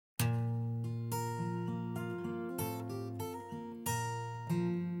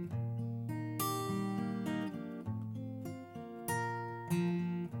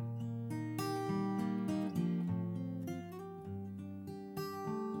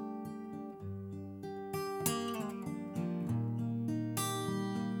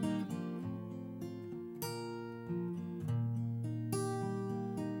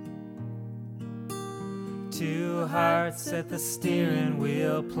Two hearts at the steering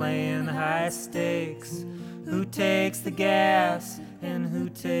wheel playing high stakes. Who takes the gas and who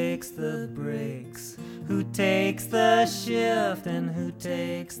takes the brakes? Who takes the shift and who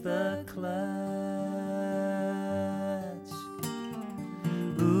takes the clutch?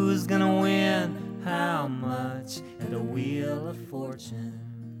 Who's gonna win how much at a wheel of fortune?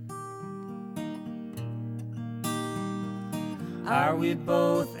 Are we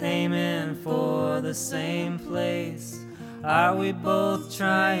both aiming for the same place? Are we both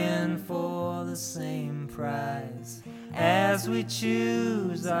trying for the same prize as we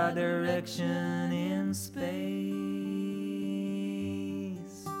choose our direction in space?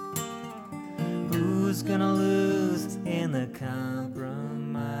 Who's gonna lose in the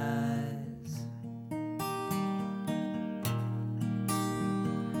compromise?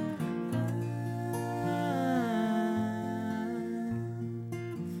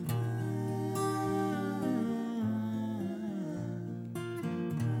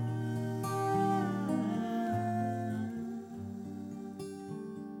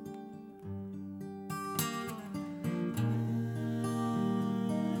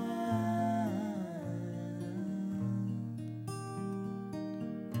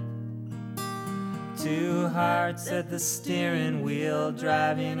 Two hearts at the steering wheel,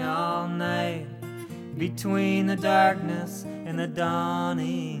 driving all night between the darkness and the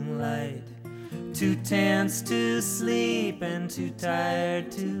dawning light. Too tense to sleep and too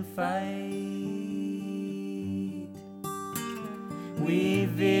tired to fight. We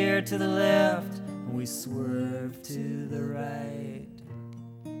veer to the left, we swerve to the right.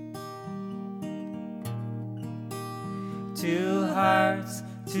 Two hearts,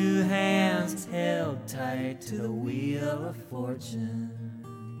 two hands held tight to the wheel of fortune.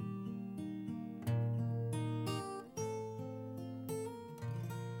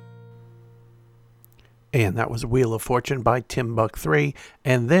 And that was Wheel of Fortune by Timbuk 3.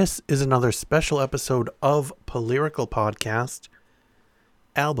 And this is another special episode of Polyrical Podcast,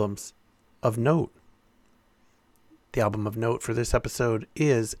 Albums of Note. The album of note for this episode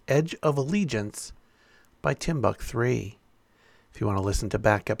is Edge of Allegiance by Timbuk 3. If you want to listen to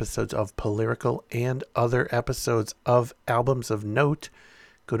back episodes of Polyrical and other episodes of Albums of Note,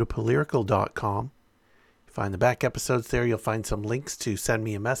 go to polyrical.com. Find the back episodes there. You'll find some links to send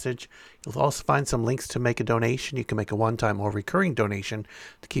me a message. You'll also find some links to make a donation. You can make a one-time or recurring donation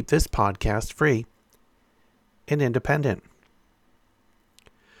to keep this podcast free and independent.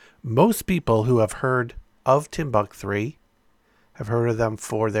 Most people who have heard of Timbuk 3 have heard of them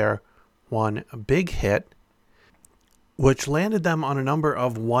for their one big hit, which landed them on a number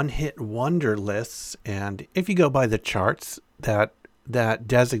of one-hit wonder lists. And if you go by the charts, that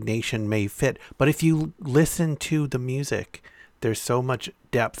designation may fit. But if you listen to the music, there's so much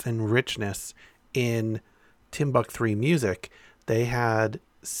depth and richness in Timbuk 3 music. They had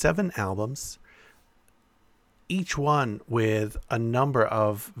 7 albums, each one with a number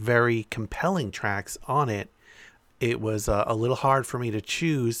of very compelling tracks on it. It was a little hard for me to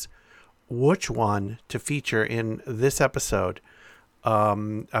choose which one to feature in this episode.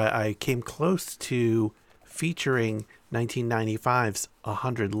 I came close to featuring 1995's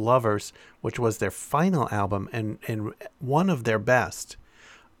 100 Lovers, which was their final album and one of their best.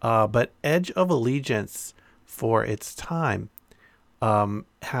 But Edge of Allegiance, for its time,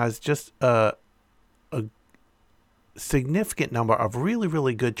 has just a significant number of really,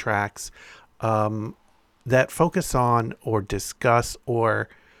 really good tracks that focus on or discuss or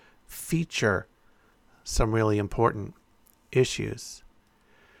feature some really important issues.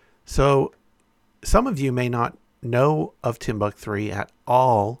 So some of you may not know of Timbuk 3 at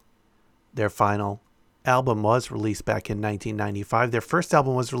all. Their final album was released back in 1995. Their first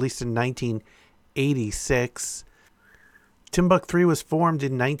album was released in 1986. Timbuk 3 was formed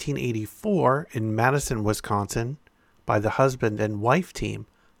in 1984 in Madison, Wisconsin by the husband and wife team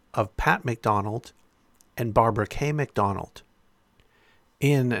of Pat McDonald and Barbara K. McDonald.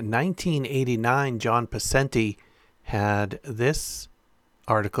 In 1989, John Pacenti had this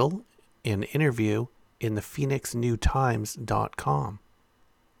article, an interview, in the PhoenixNewTimes.com.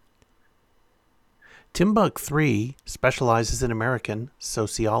 Timbuk 3 specializes in American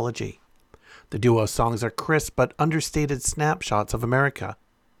sociology. The duo's songs are crisp but understated snapshots of America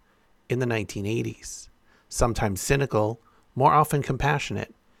in the 1980s. Sometimes cynical, more often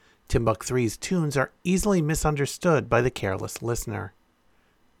compassionate, Timbuk 3's tunes are easily misunderstood by the careless listener.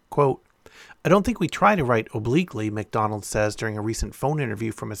 Quote, "I don't think we try to write obliquely," McDonald says during a recent phone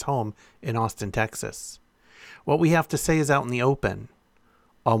interview from his home in Austin, Texas. "What we have to say is out in the open.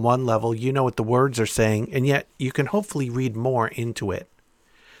 On one level, you know what the words are saying, and yet you can hopefully read more into it.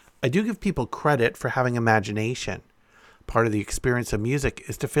 I do give people credit for having imagination. Part of the experience of music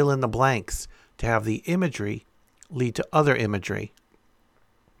is to fill in the blanks, to have the imagery lead to other imagery.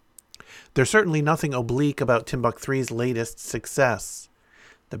 There's certainly nothing oblique about Timbuk 3's latest success.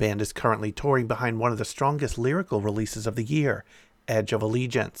 The band is currently touring behind one of the strongest lyrical releases of the year, Edge of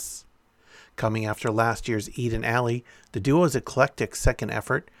Allegiance. Coming after last year's Eden Alley, the duo's eclectic second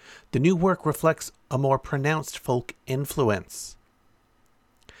effort, the new work reflects a more pronounced folk influence.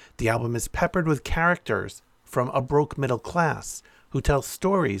 The album is peppered with characters from a broke middle class who tell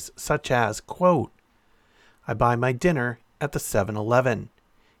stories such as, quote, I buy my dinner at the 7-Eleven,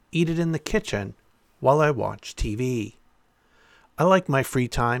 eat it in the kitchen while I watch TV. I like my free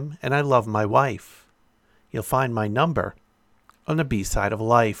time and I love my wife. You'll find my number on the B-side of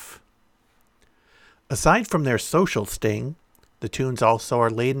Life. Aside from their social sting, the tunes also are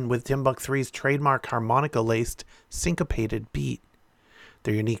laden with Timbuk 3's trademark harmonica-laced, syncopated beat.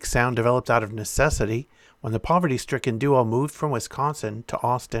 Their unique sound developed out of necessity when the poverty-stricken duo moved from Wisconsin to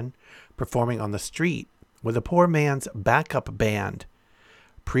Austin, performing on the street with a poor man's backup band.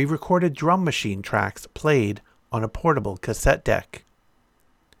 Pre-recorded drum machine tracks played on a portable cassette deck.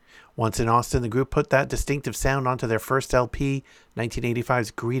 Once in Austin, the group put that distinctive sound onto their first LP,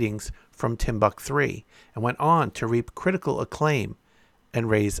 1985's Greetings from Timbuk 3, and went on to reap critical acclaim and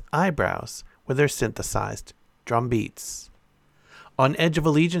raise eyebrows with their synthesized drum beats. On Edge of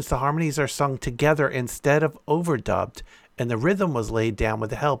Allegiance, the harmonies are sung together instead of overdubbed, and the rhythm was laid down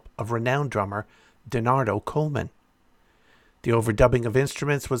with the help of renowned drummer Donardo Coleman. The overdubbing of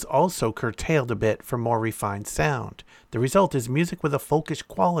instruments was also curtailed a bit for more refined sound. The result is music with a folkish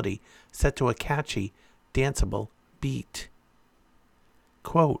quality set to a catchy, danceable beat.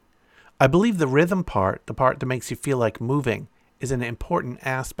 Quote, I believe the rhythm part, the part that makes you feel like moving, is an important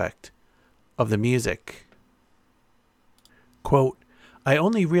aspect of the music. Quote, I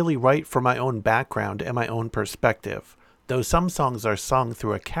only really write for my own background and my own perspective, though some songs are sung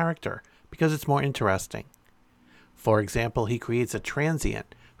through a character because it's more interesting. For example, he creates a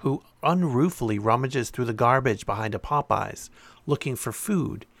transient who unruthfully rummages through the garbage behind a Popeyes, looking for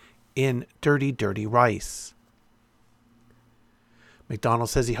food in Dirty, Dirty Rice.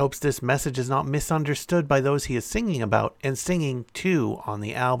 McDonald says he hopes this message is not misunderstood by those he is singing about and singing to on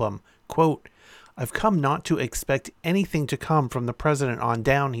the album. Quote, I've come not to expect anything to come from the president on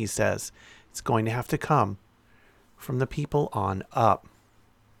down, he says. It's going to have to come from the people on up.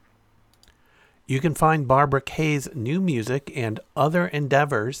 You can find Barbara Kay's new music and other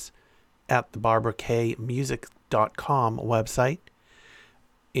endeavors at the BarbaraKayMusic.com website,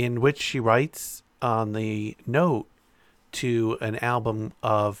 in which she writes on the note to an album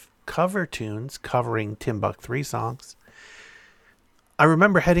of cover tunes covering Timbuk 3 songs. I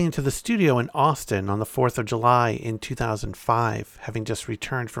remember heading into the studio in Austin on the 4th of July in 2005, having just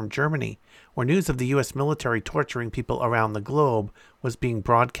returned from Germany, where news of the U.S. military torturing people around the globe was being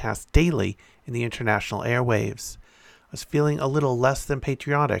broadcast daily in the international airwaves. I was feeling a little less than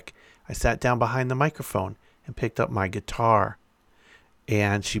patriotic. I sat down behind the microphone and picked up my guitar.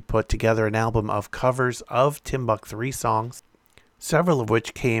 And she put together an album of covers of Timbuk 3 songs, several of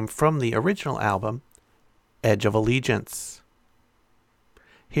which came from the original album, Edge of Allegiance.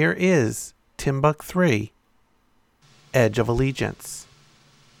 Here is Timbuk 3, Edge of Allegiance.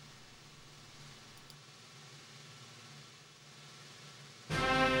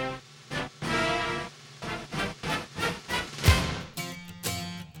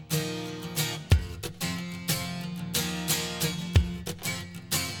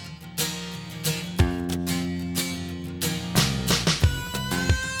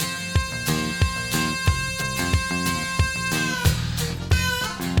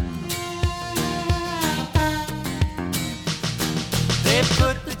 They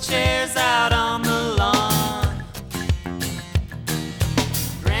put the chairs out on the lawn.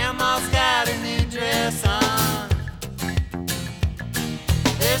 Grandma's got a new dress on.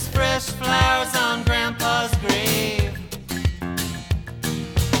 There's fresh flowers on Grandpa's grave,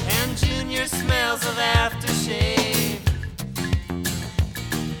 and Junior smells of aftershave.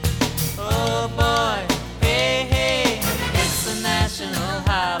 Oh boy, hey, hey, it's a national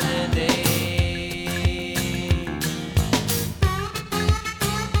holiday.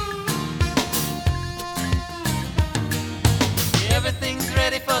 Everything's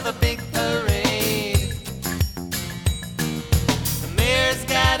ready for the big parade. The mayor's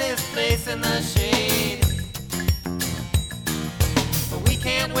got his place in the shade, but we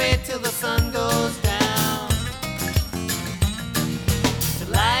can't wait till the sun goes down.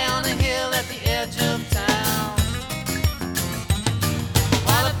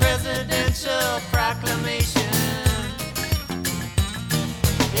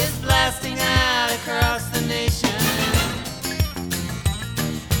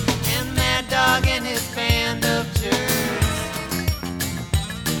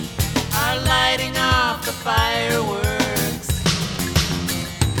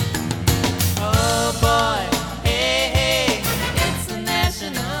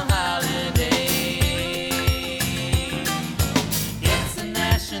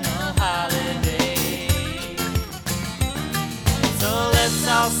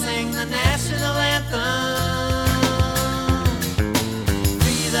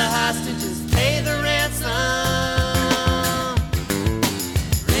 hostages, pay the ransom,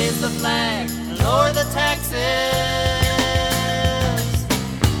 raise the flag, lower the taxes,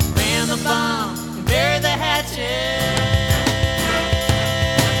 man the bomb, and bury the hatchet.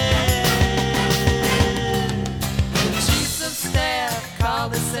 The chiefs of staff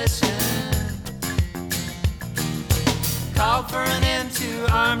called a session, called for an end to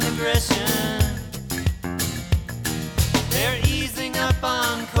armed aggression. They're easing up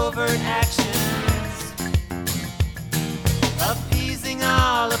on covert actions, appeasing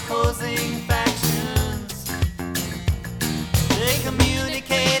all opposing factions. They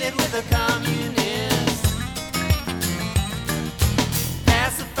communicated with the communists,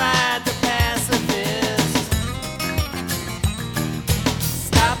 pacified the pacifists,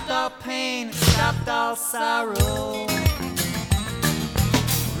 stopped all pain, stopped all sorrow.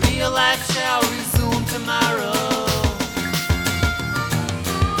 Real life shall resume tomorrow.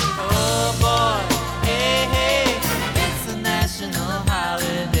 Oh boy, hey, hey, it's a national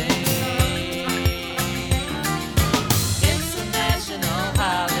holiday. It's a national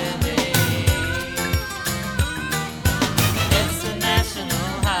holiday. It's a national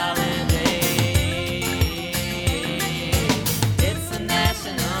holiday. It's a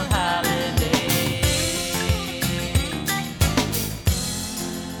national holiday.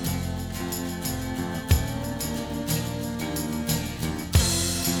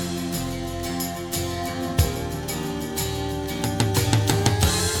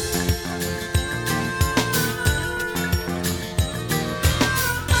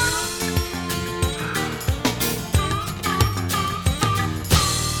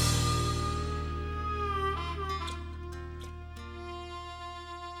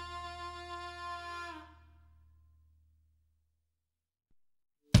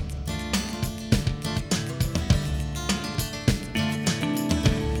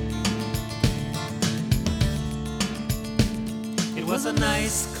 It was a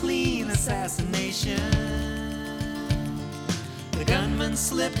nice, clean assassination. The gunman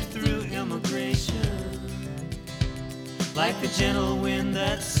slipped through immigration like the gentle wind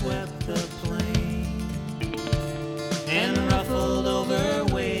that swept the plain and ruffled over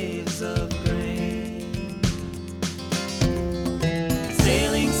waves of grain,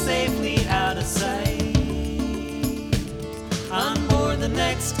 sailing safely out of sight on board the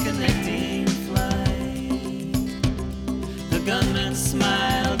next connecting flight. The gunman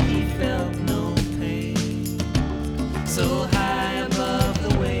smiled, he felt no pain, so high above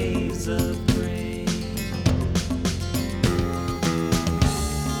the waves of grain.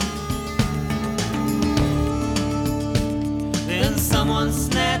 Then someone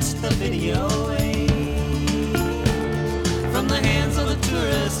snatched the video away from the hands of a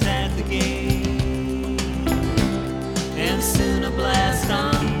tourist at the gate, and soon a blast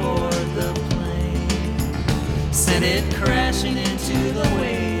on board the plane sent it crashing into the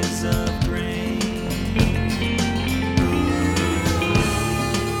waves of grain.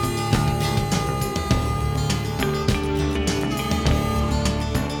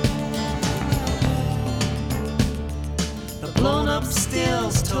 The blown up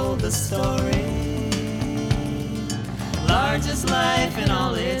stills told the story, large as life in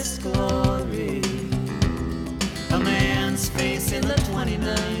all its glory. A man's face in the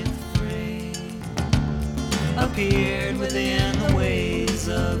 29th frame appeared within the waves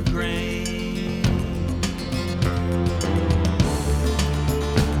of grain.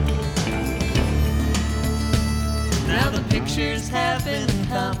 Now the pictures have been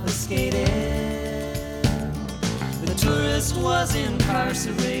confiscated. The tourist was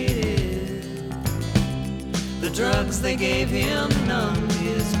incarcerated. The drugs they gave him numbed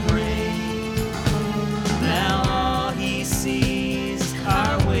his brain. Now all he sees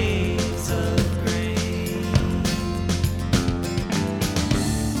are waves of grain.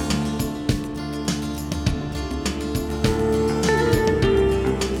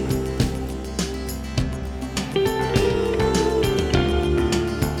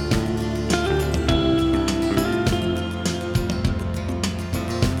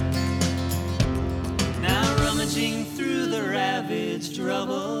 Now rummaging through the ravaged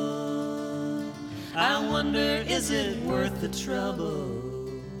rubble, I wonder, is it worth the trouble?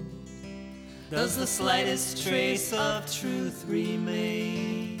 Does the slightest trace of truth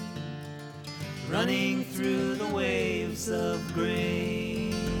remain, running through the waves of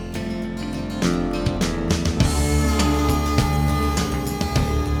grain?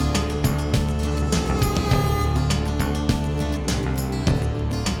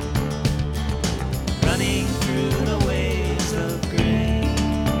 Running through the waves of grain.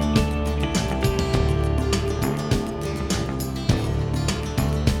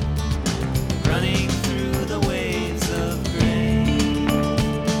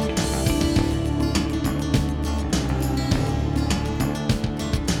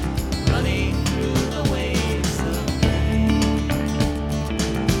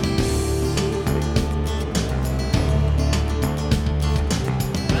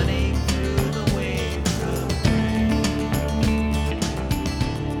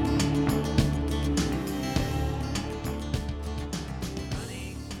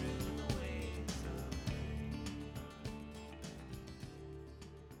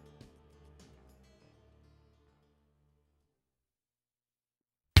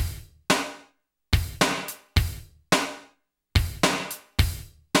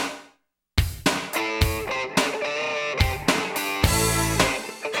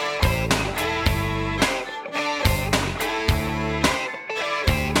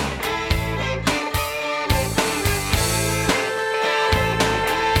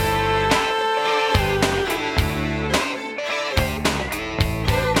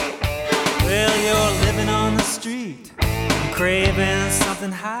 craving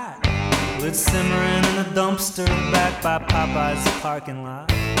something hot. Well, it's simmering in a dumpster back by Popeye's parking lot.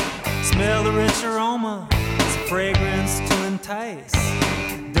 Smell the rich aroma, it's a fragrance to entice.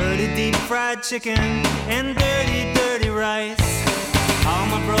 Dirty deep fried chicken and dirty, dirty rice. All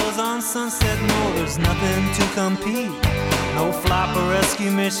my bros on Sunset know there's nothing to compete. No flopper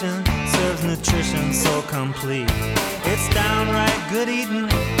rescue mission serves nutrition so complete. It's downright good eating,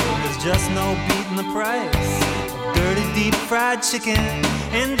 there's just no beating the price. Dirty deep fried chicken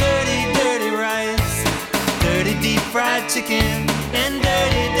and dirty, dirty rice. Dirty deep fried chicken and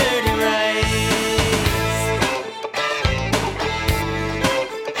dirty, dirty rice.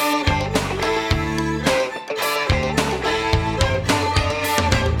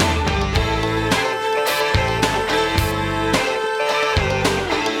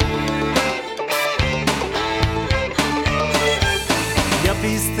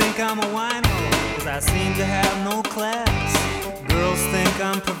 Yuppies think I'm a wino, cause I seem to have no class. Girls think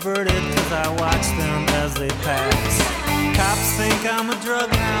I'm perverted, cause I watch them as they pass. Cops think I'm a drug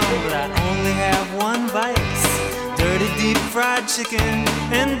hound, but I only have one vice. Dirty deep fried chicken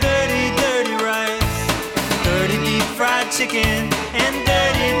and dirty, dirty rice. Dirty deep fried chicken and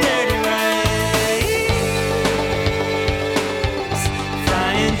dirty, dirty rice.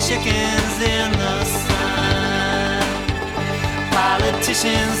 Frying chickens in the sun.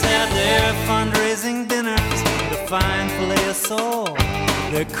 Politicians have their fundraising dinners with a fine filet of sole,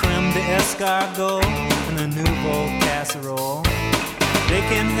 their creme d'escargot and the nouveau casserole. They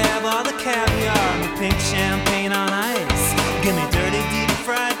can have all the caviar and the pink champagne on ice. Give me dirty deep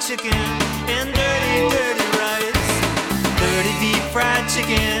fried chicken and dirty, dirty rice. Dirty deep fried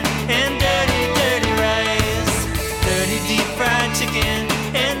chicken and dirty, dirty rice. Dirty deep fried chicken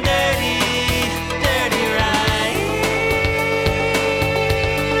and dirty, dirty rice.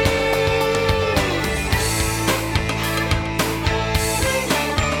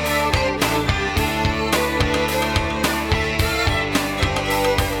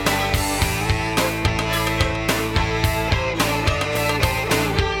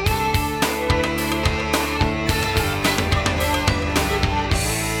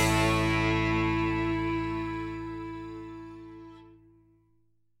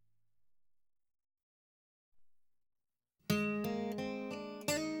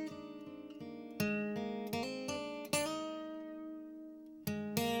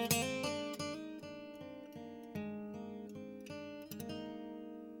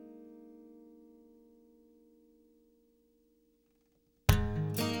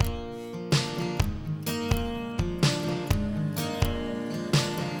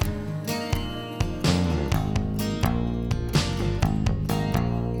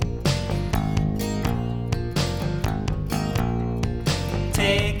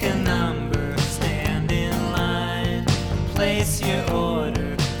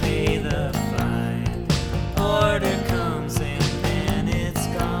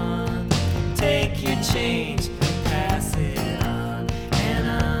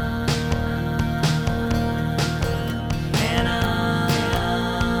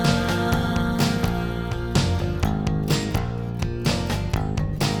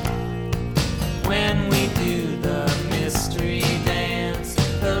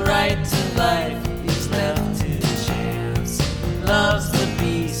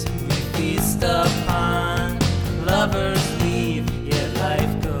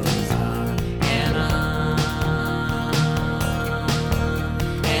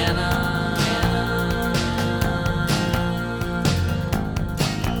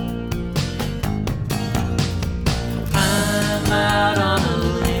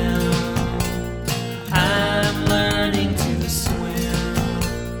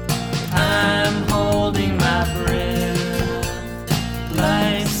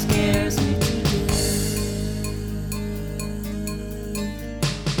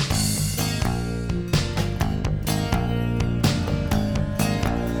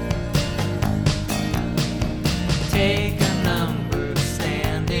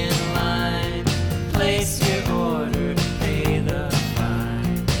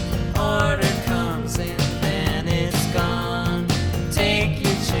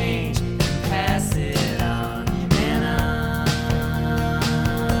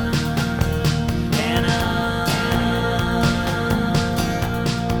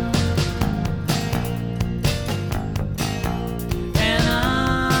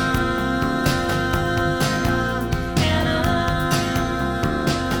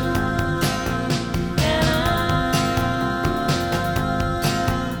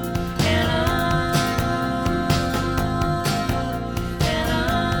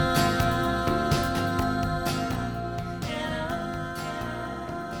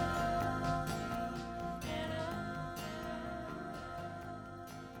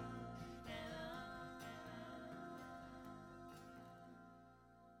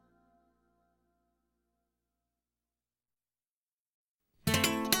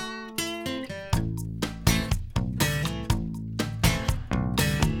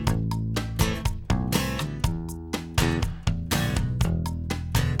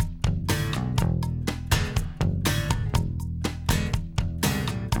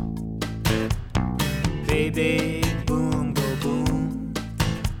 Baby, boom, go boom.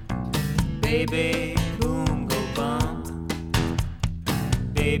 Baby, boom, go bump.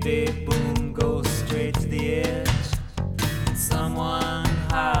 Baby, boom, go straight to the edge. Someone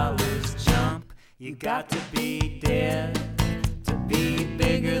hollers, jump. You got to be dead to be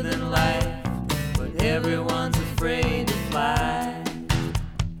bigger than life, but everyone's afraid to fly.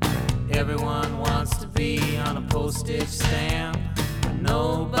 Everyone wants to be on a postage stamp, but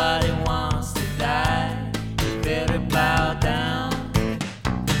nobody wants to die. You better bow down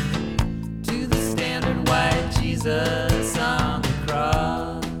to the standard white Jesus on the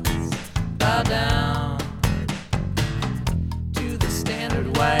cross. Bow down to the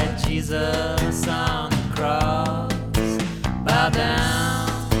standard white Jesus on the cross. Bow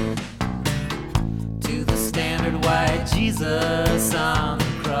down to the standard white Jesus on the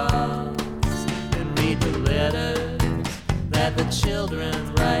cross. And read the letters that the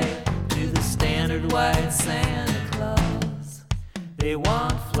children write to the standard white Santa Claus. They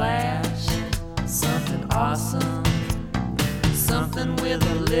want flash, something awesome, something with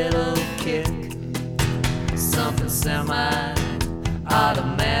a little kick, something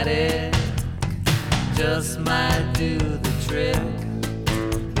semi-automatic, just might do the trick.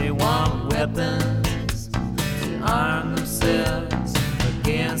 They want weapons to arm themselves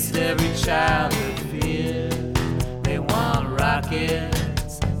against every child of fear. They want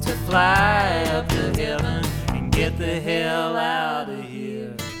rockets to fly up to heaven and get the hell out of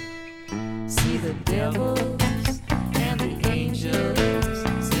here. See the devils and the angels,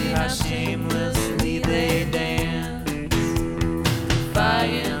 see how shamelessly they dance,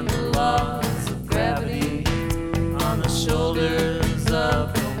 defying the laws of gravity on the shoulders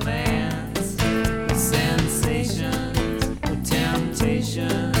of romance. The sensations, the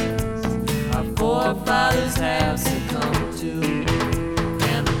temptations our forefathers have succumbed to,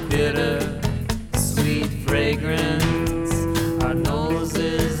 and the bitter, sweet fragrance our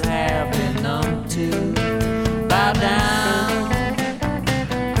noses have been numb to. Bow down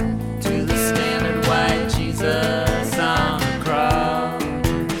to the standard white Jesus on the cross.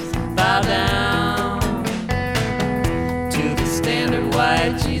 Bow down to the standard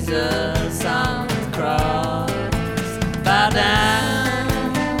white Jesus on the cross. Bow down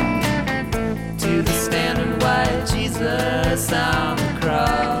to the standard white Jesus on the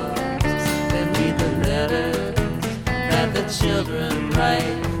cross. Then read the letters that the children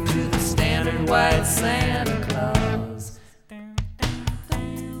write to the standard white Santa Claus.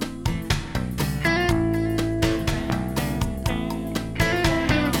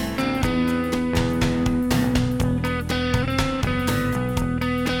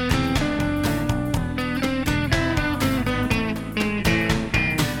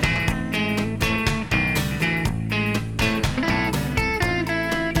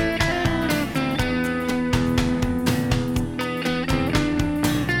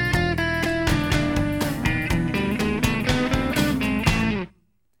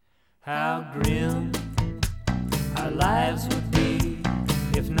 How grim our lives would be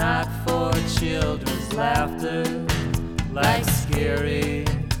if not for children's laughter, like scary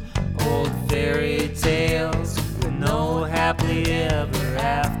old fairy tales with no happily ever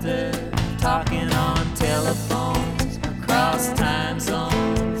after. Talking on telephones across time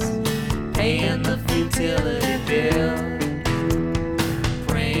zones, paying the futility bill,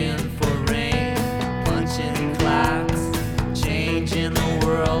 praying for rain, punching clocks, changing the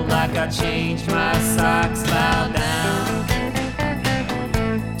world like I changed my socks. Bow down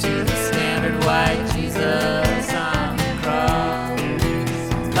to the standard white Jesus on the cross.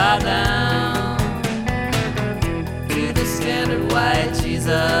 Bow down to the standard white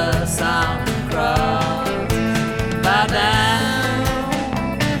Jesus on the cross. Bow down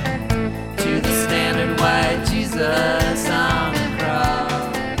to the standard white Jesus on the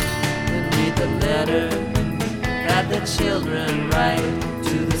cross. And read the letters that the children write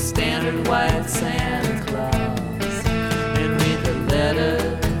to the standard white Santa Claus. And read the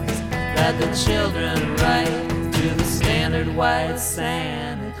letters that the children write to the standard white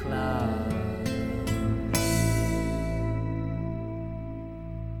Santa Claus.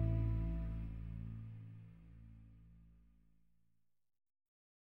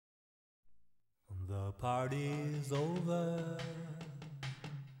 The party's over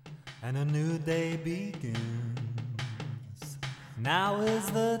and a new day begins. Now is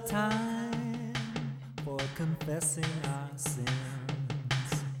the time for confessing our sins.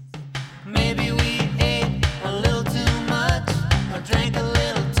 Maybe we ate a little too much or drank a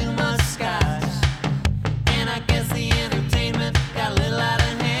little too much scotch, and I guess the entertainment got a little out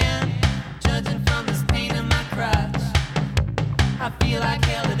of hand. Judging from this pain in my crotch, I feel like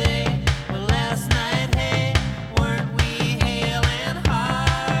hell today, but last night, hey.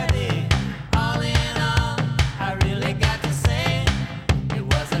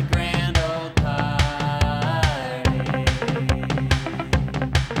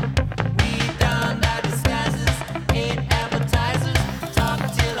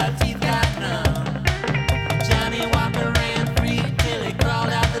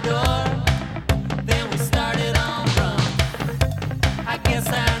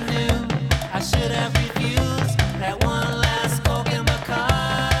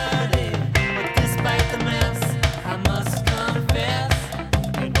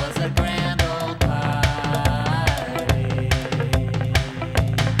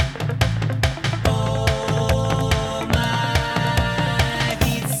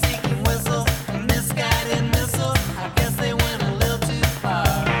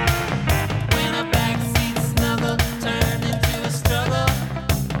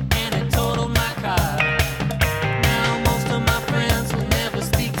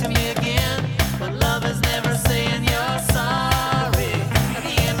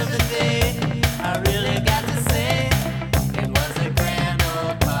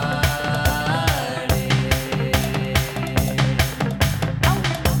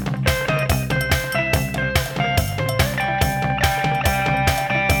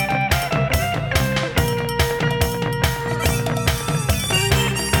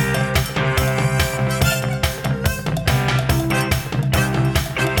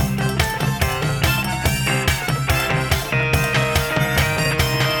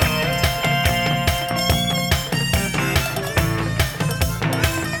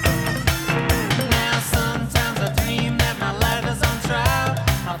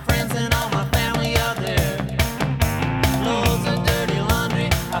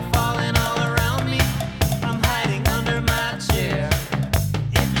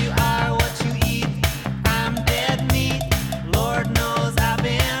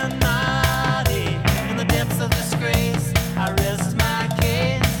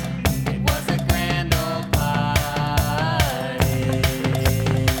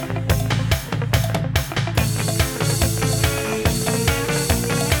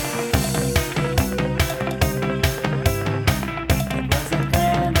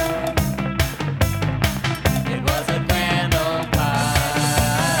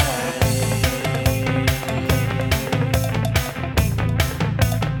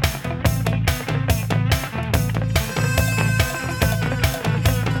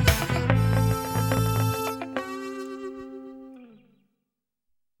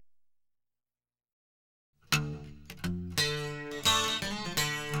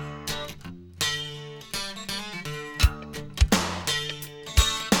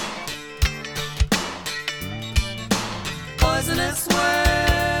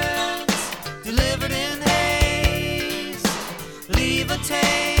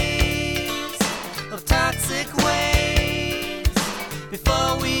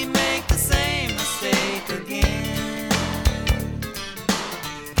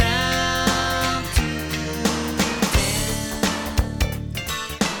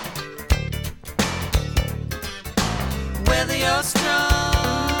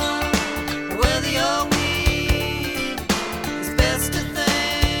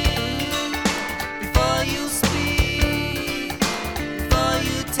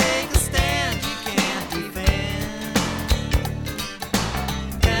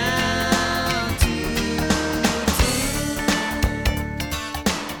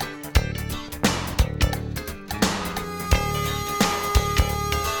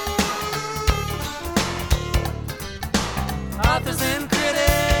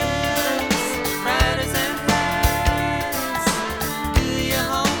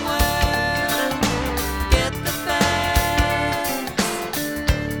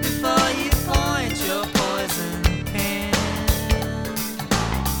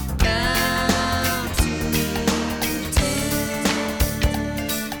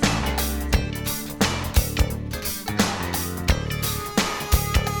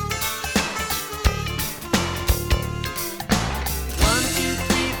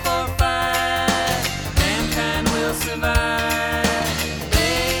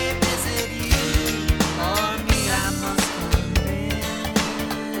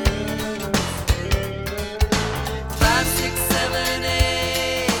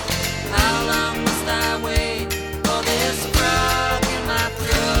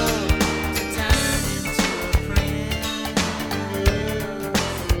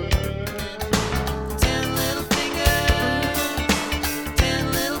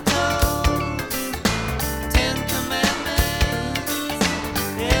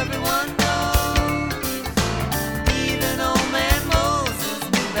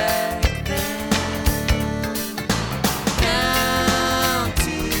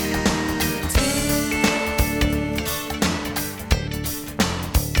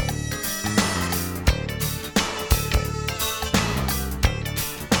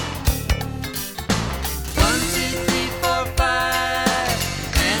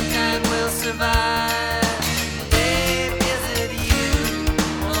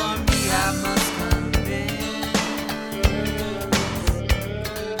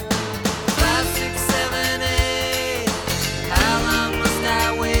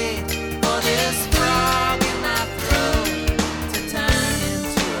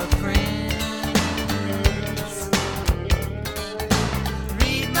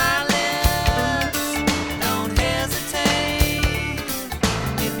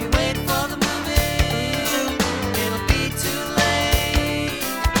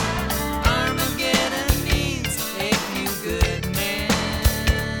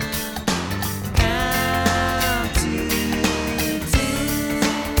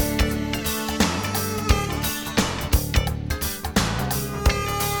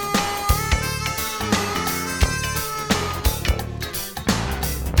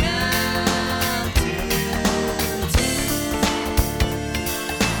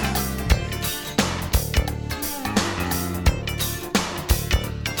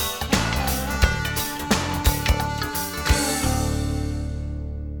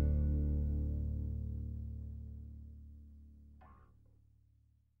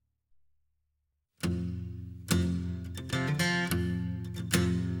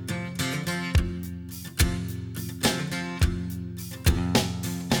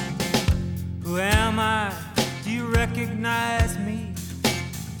 Do you recognize me?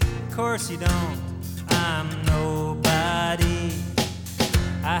 Of course you don't. I'm nobody.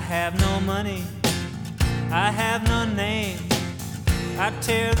 I have no money. I have no name. I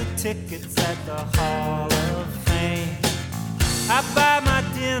tear the tickets at the Hall of Fame. I buy my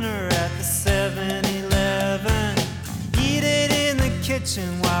dinner at the 7-Eleven. Eat it in the kitchen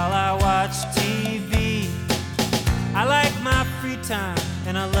while I watch TV. I like my free time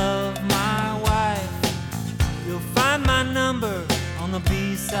and I love my wife. You'll find my number on the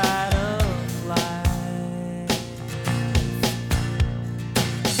B-side of life.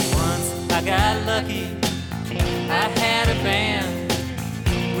 Once I got lucky, I had a band.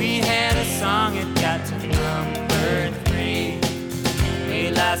 We had a song, it got to number 3.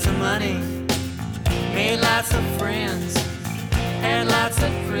 Made lots of money, made lots of friends, had lots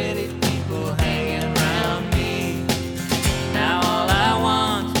of pretty people hanging around me. Now all I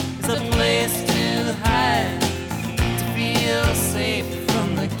want is a place to hide, to feel safe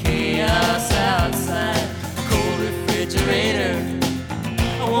from the chaos outside. A cold refrigerator,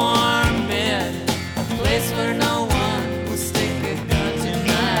 a warm bed, a place where no one will stick a gun to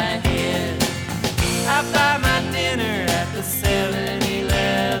my head. I buy my dinner at the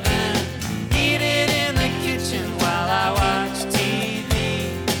 7-Eleven, eat it in the kitchen while I watch TV.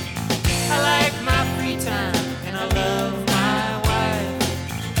 I like my free time and I love my wife.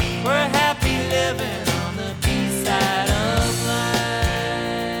 We're happy living on the B-side of life.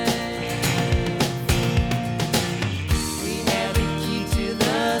 We have a key to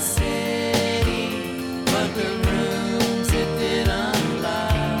the city, but the rooms it did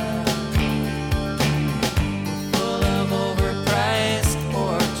unlock were full of overpriced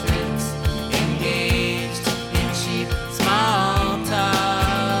portraits, engaged in cheap small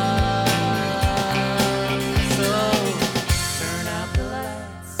talk. So turn out the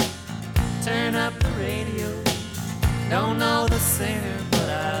lights, turn up the radio. Don't know the singer, but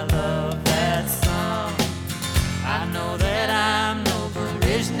I love that song. I know that I'm no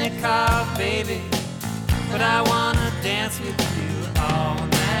Baryshnikov, baby, but I wanna dance with you all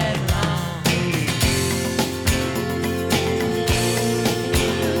night long.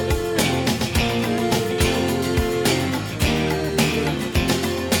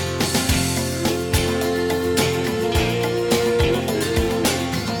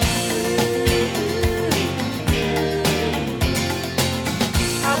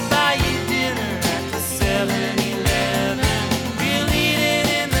 I'll buy you dinner at the 7-Eleven. We'll eat it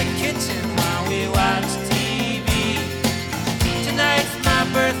in the kitchen while we watch TV. Tonight's my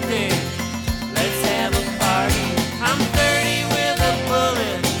birthday, let's have a party. I'm 30 with a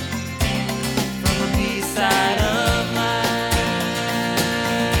bullet from the B-side of life.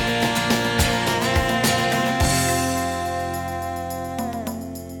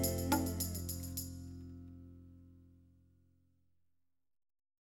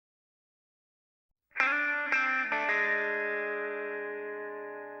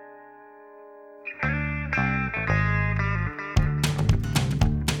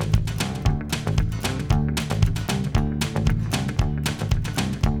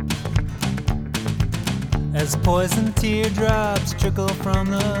 As poison teardrops trickle from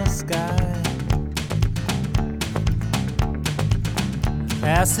the sky,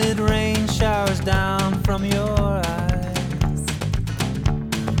 acid rain showers down from your eyes.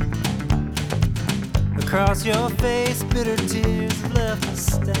 Across your face, bitter tears have left a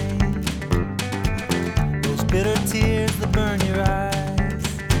stain. Those bitter tears that burn your eyes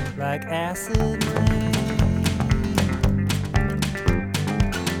like acid rain.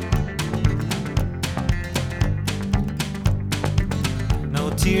 No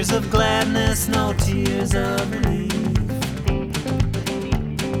tears of gladness, no tears of relief.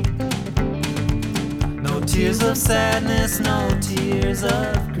 No tears of sadness, no tears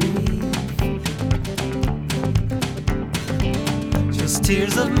of grief. Just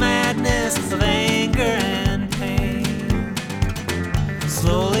tears of madness, of anger and pain,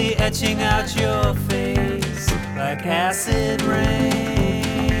 slowly etching out your face like acid rain.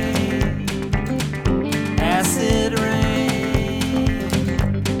 Acid rain.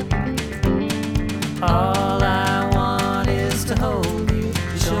 All I want is to hold you,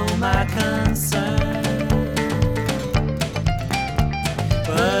 to show my concern.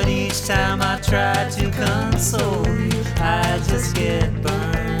 But each time I try to console you, I just get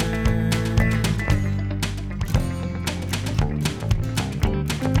burned.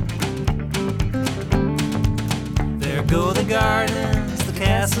 There go the gardens, the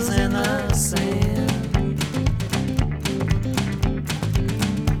castles in the sand.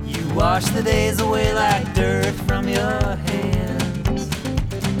 Wash the days away like dirt from your hands.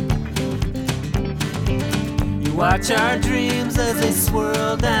 Watch our dreams as they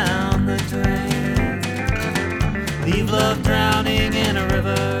swirl down the drain. Leave love drowning in a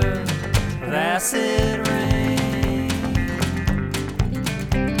river of acid rain.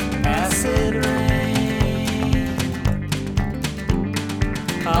 Acid rain.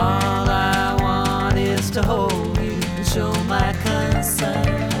 All I want is to hold you and show my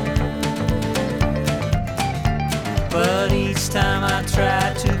concern. But each time I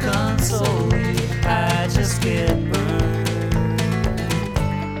try to console you, I just get burned.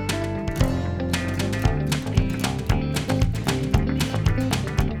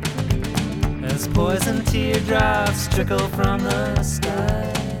 As poison teardrops trickle from the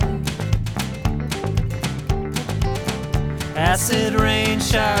sky, acid rain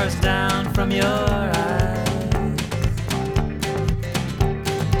showers down from your eyes.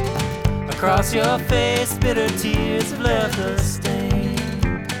 Across your face, bitter tears have left a stain,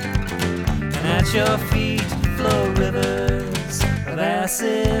 and at your feet flow rivers of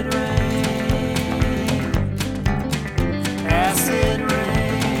acid rain. Acid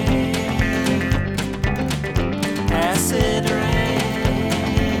rain. Acid rain.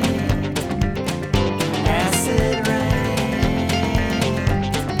 Acid rain.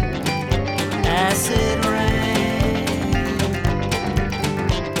 Acid rain. Acid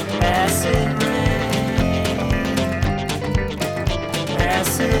rain. Acid rain. Acid rain.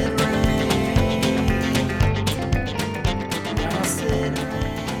 Acid rain.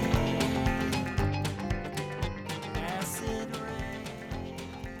 Acid rain.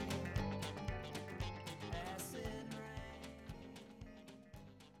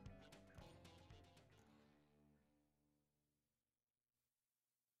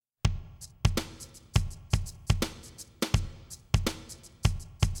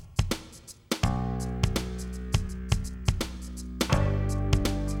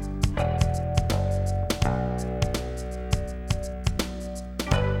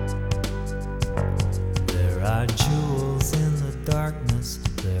 There are jewels in the darkness,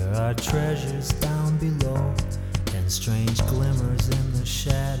 there are treasures down below, and strange glimmers in the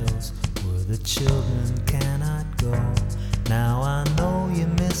shadows where the children cannot go. Now I know you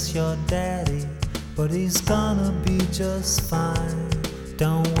miss your daddy, but he's gonna be just fine.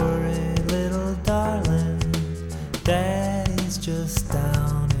 Don't worry, little darling, daddy's just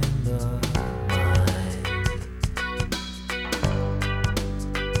down in the mine.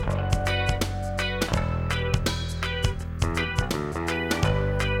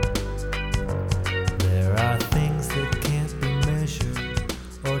 There are things that can't be measured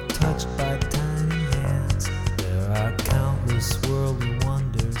or touched by tiny hands. There are countless worldly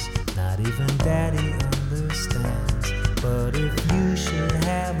wonders not even daddy understands. But if you should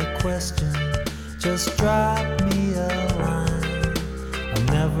have a question, just drop me a line. I'm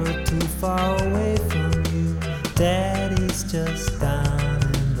never too far away from you, daddy's just down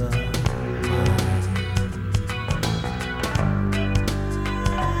in the mine.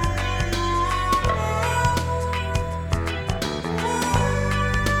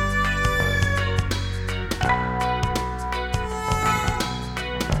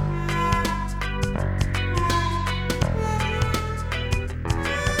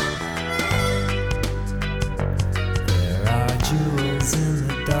 There are jewels in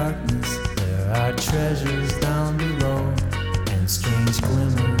the darkness, there are treasures down below, and strange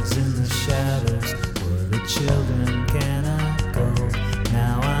glimmers in the shadows where the children cannot go.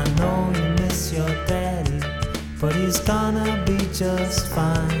 Now I know you miss your daddy, but he's gonna be just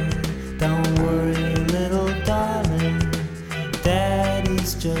fine. Don't worry, little darling,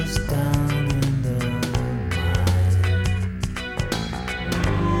 daddy's just down in the mine.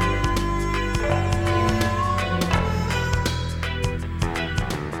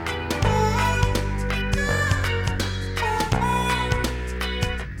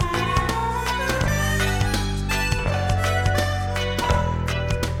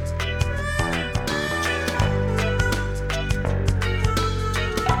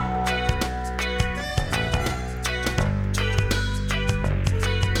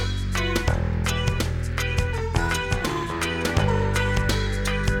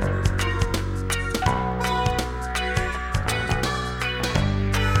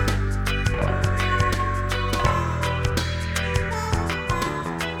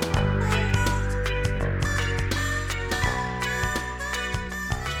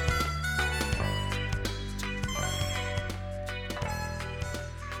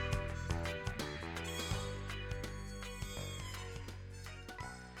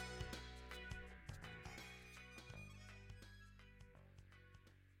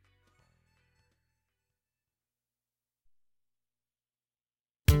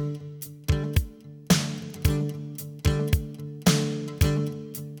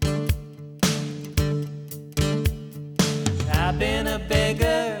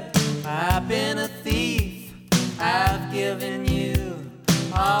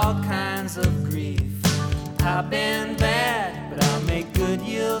 times of grief. I've been bad, but I'll make good,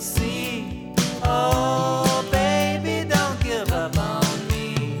 you'll see. Oh, baby, don't give up on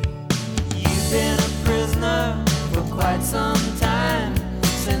me. You've been a prisoner for quite some time,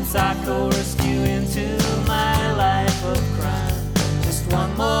 since I coerced you into my life of crime. Just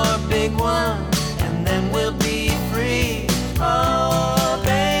one more big one, and then we'll be free. Oh,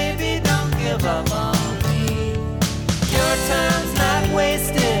 baby, don't give up on me. Your time's not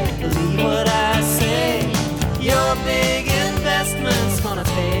wasted, believe what I say. Your big investment's gonna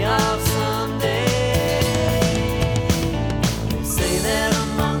pay off someday. They say that a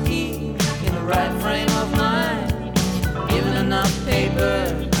monkey in the right frame of mind, given enough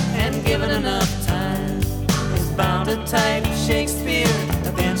paper and given enough time, is bound to type Shakespeare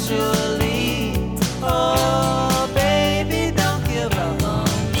eventually. Oh, baby, don't give up on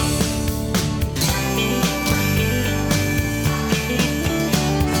me.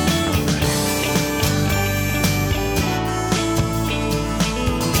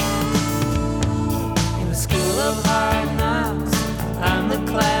 In the school of hard knocks, I'm the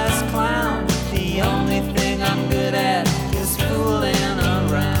class clown. The only thing I'm good at is fooling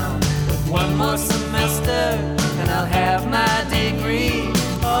around. With one more semester and I'll have my degree.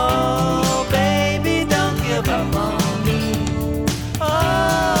 Oh, baby, don't give up on me.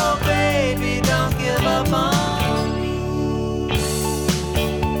 Oh, baby, don't give up on me.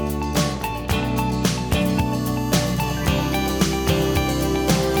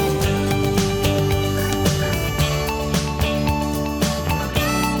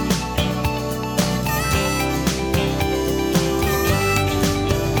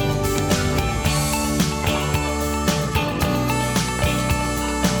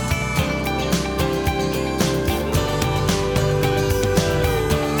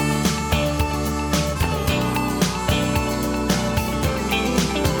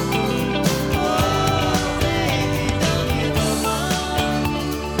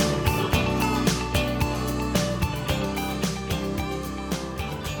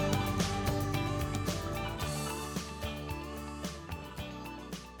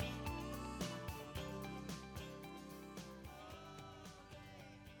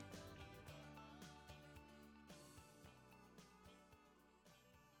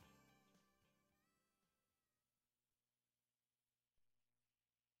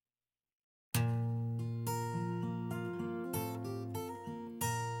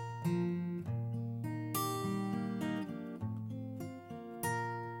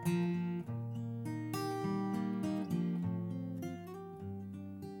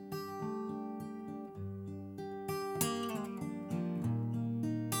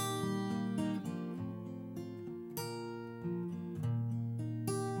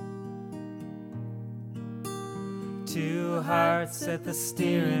 Two hearts at the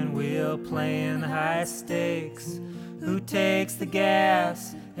steering wheel playing high stakes. Who takes the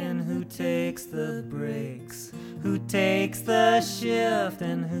gas and who takes the brakes? Who takes the shift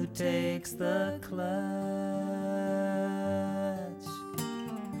and who takes the clutch?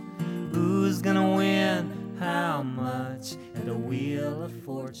 Who's gonna win how much at the wheel of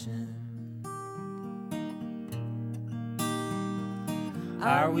fortune?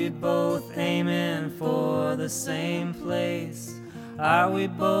 Are we both aiming for the same place? Are we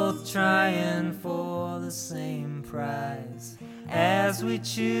both trying for the same prize as we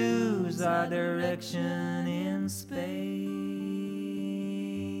choose our direction in space?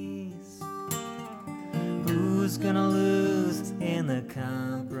 Who's gonna lose in the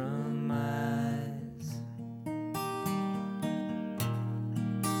compromise?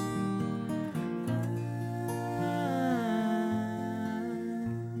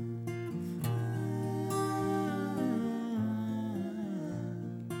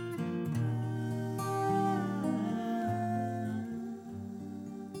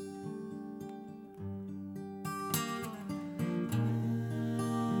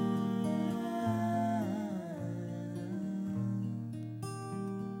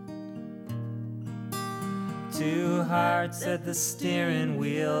 Two hearts at the steering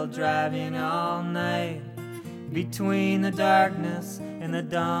wheel, driving all night between the darkness and the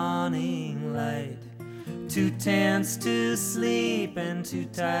dawning light. Too tense to sleep and too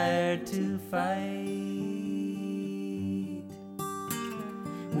tired to fight.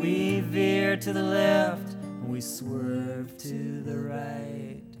 We veer to the left, we swerve to the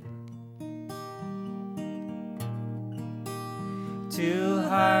right. Two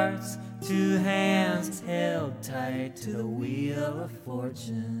hearts, two hands held tight to the wheel of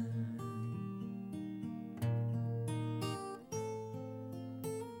fortune.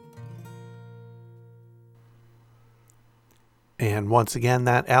 And once again,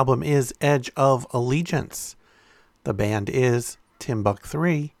 that album is Edge of Allegiance. The band is Timbuk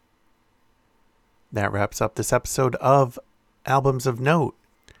 3. That wraps up this episode of Albums of Note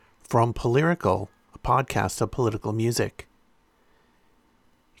from Polyrical, a podcast of political music.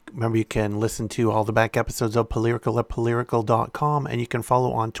 Remember, you can listen to all the back episodes of Polyrical at Polyrical.com, and you can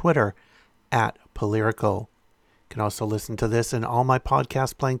follow on Twitter at Polyrical. You can also listen to this and all my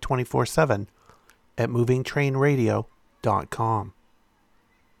podcasts playing 24/7 at MovingTrainRadio.com.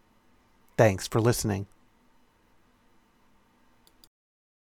 Thanks for listening.